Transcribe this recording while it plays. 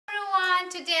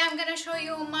Today I'm gonna show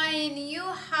you my new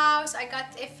house. I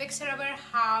got a fixer-upper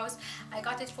house. I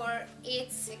got it for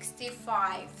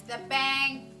 $865. The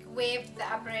bank waived the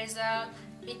appraisal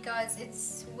because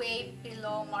it's way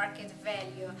below market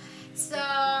value. So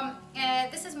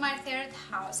this is my third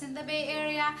house in the Bay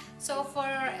Area. So for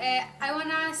I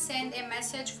wanna send a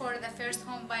message for the first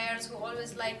home buyers who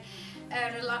always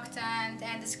reluctant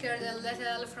and scared a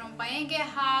little from buying a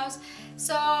house.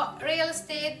 So real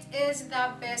estate is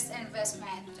the best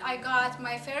investment. I got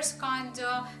my first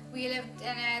condo. We lived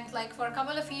in it for a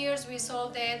couple of years. We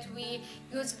sold it. We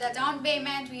used the down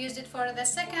payment. We used it for the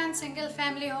second single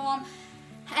family home,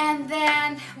 and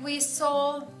then we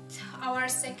sold our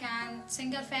second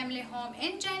single family home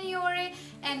in January,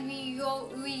 and we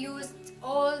used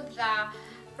all the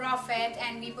profit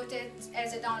and we put it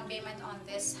as a down payment on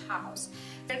this house.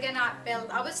 We're gonna build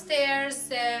upstairs,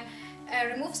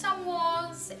 remove some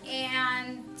walls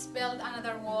and build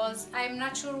another walls. I'm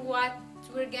not sure what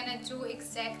we're gonna do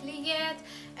exactly yet.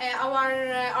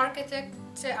 Our architect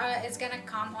is gonna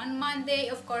come on Monday.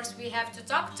 Of course we have to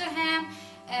talk to him,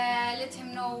 let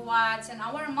him know what's in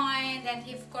our mind, and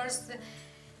he of course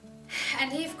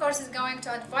is going to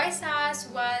advise us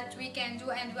what we can do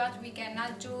and what we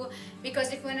cannot do,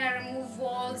 because if we want to remove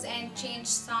walls and change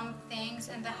some things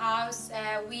in the house,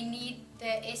 we need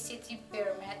the city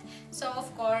permit. So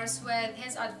of course with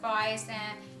his advice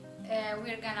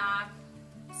we're gonna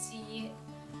see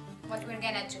what we're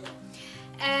gonna do.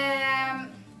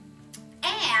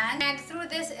 And through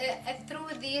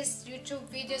these YouTube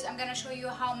videos I'm gonna show you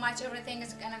how much everything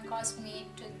is gonna cost me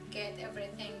to get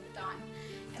everything done.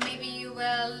 And maybe you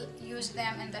will use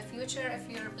them in the future if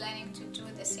you're planning to do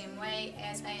the same way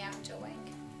as I am doing.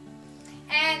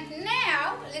 And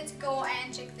now let's go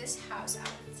and check this house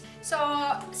out. So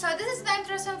this is the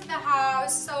entrance of the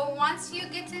house. So once you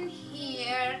get in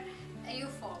here, you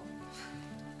fall.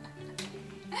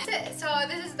 So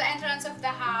this is the entrance of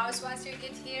the house. Once you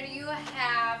get here, you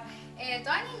have a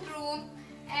dining room,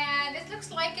 and it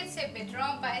looks like it's a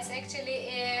bedroom, but it's actually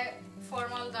a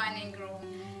formal dining room.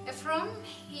 From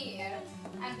here,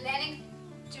 I'm planning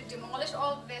to demolish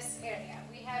all this area.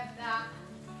 We have the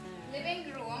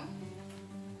living room,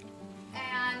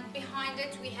 and behind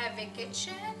it we have a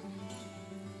kitchen.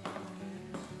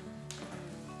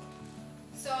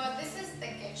 So this is the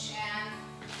kitchen.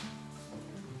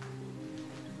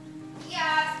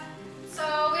 Yeah,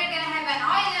 so we're gonna have an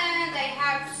island. I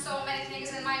have so many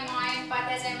things in my mind,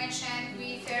 but as I mentioned,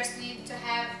 we first need to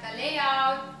have the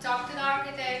layout, talk to the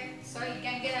architect so he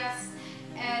can get us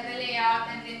the layout,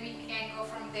 and then we can go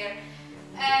from there.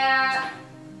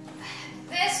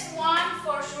 This one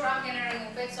for sure I'm gonna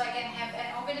remove it so I can have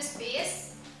an open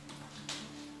space.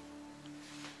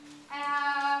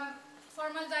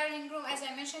 Formal dining room as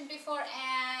I mentioned before,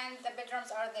 and the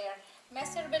bedrooms are there.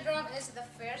 Master bedroom is the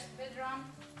first bedroom.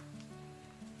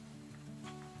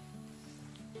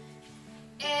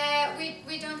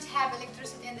 We don't have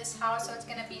electricity in this house, so it's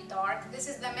gonna be dark. This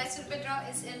is the master bedroom.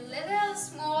 It's a little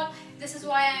small. This is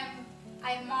why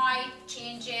I might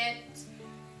change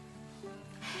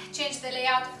the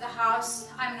layout of the house.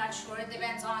 I'm not sure. It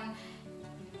depends on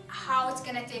how it's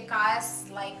gonna take us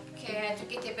to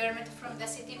get a permit from the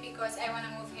city, because I want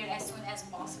to move here as soon as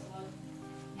possible.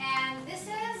 And this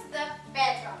is the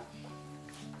bedroom.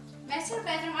 Master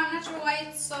bedroom. I'm not sure why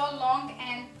it's so long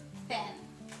and thin.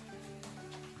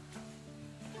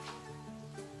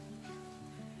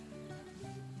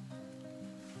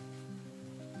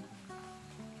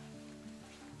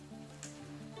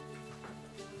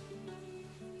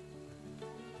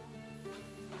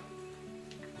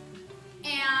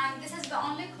 And this is the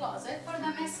only closet for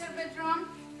the master bedroom.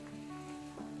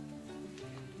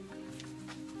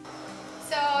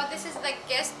 So this is the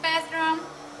guest bathroom.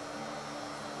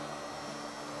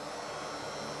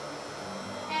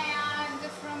 And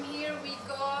from here we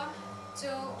go to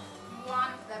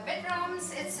one of the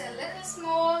bedrooms. It's a little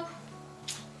small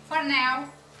for now.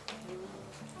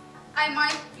 I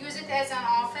might use it as an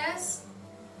office.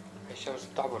 الشمس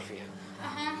بتعبر فيها.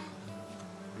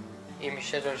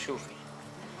 مش قادرة نشوفي.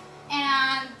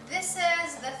 And this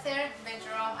is the third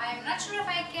bedroom. I'm not sure if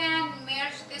I can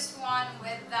merge this one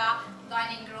with the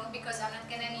dining room, because I'm not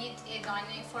gonna need a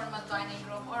formal dining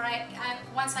room. Alright,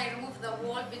 once I remove the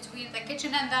wall between the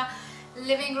kitchen and the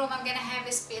living room, I'm gonna have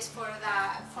a space for a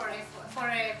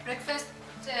breakfast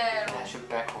room.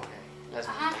 شباك هون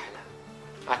لازم نفتح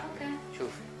لها. اوكي.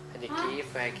 شوفي هذه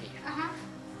كيف وهي كيف.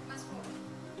 مظبوط.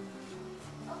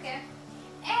 Okay.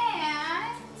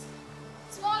 And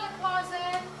small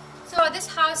closet. So this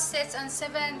house sits on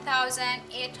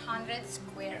 7,800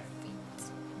 square feet.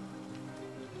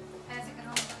 As you can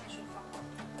also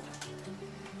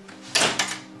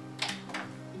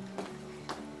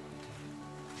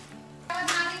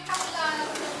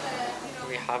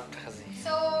صعب تخزي.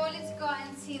 So let's go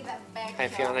and see the backyard. هاي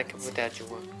في عنا كبوتات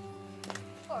جوا.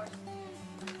 Of course.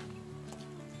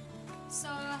 So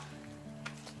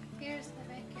here's the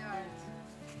backyard.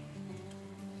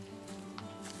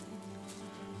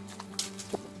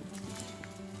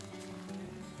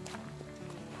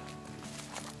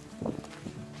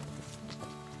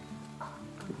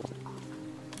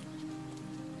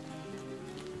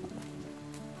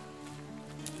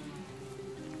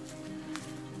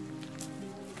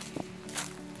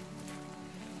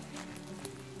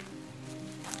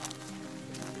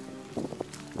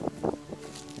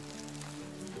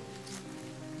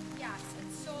 Yes,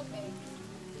 it's so big.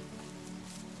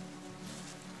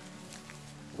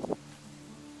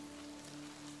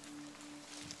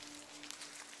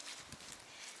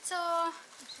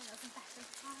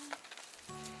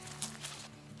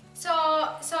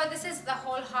 So this is the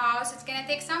whole house. It's gonna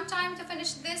take some time to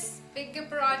finish this big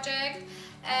project.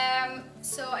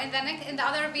 So in the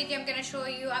other video, I'm gonna show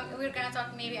you. We're gonna talk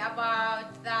maybe about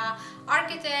the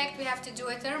architect. We have to do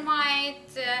a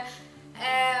termite.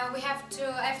 We have to,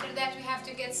 after that, we have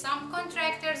to get some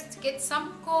contractors to get some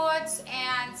quotes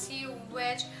and see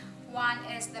which one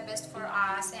is the best for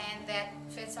us and that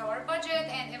fits our budget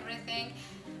and everything.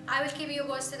 I will keep you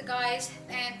posted, guys,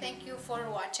 and thank you for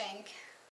watching.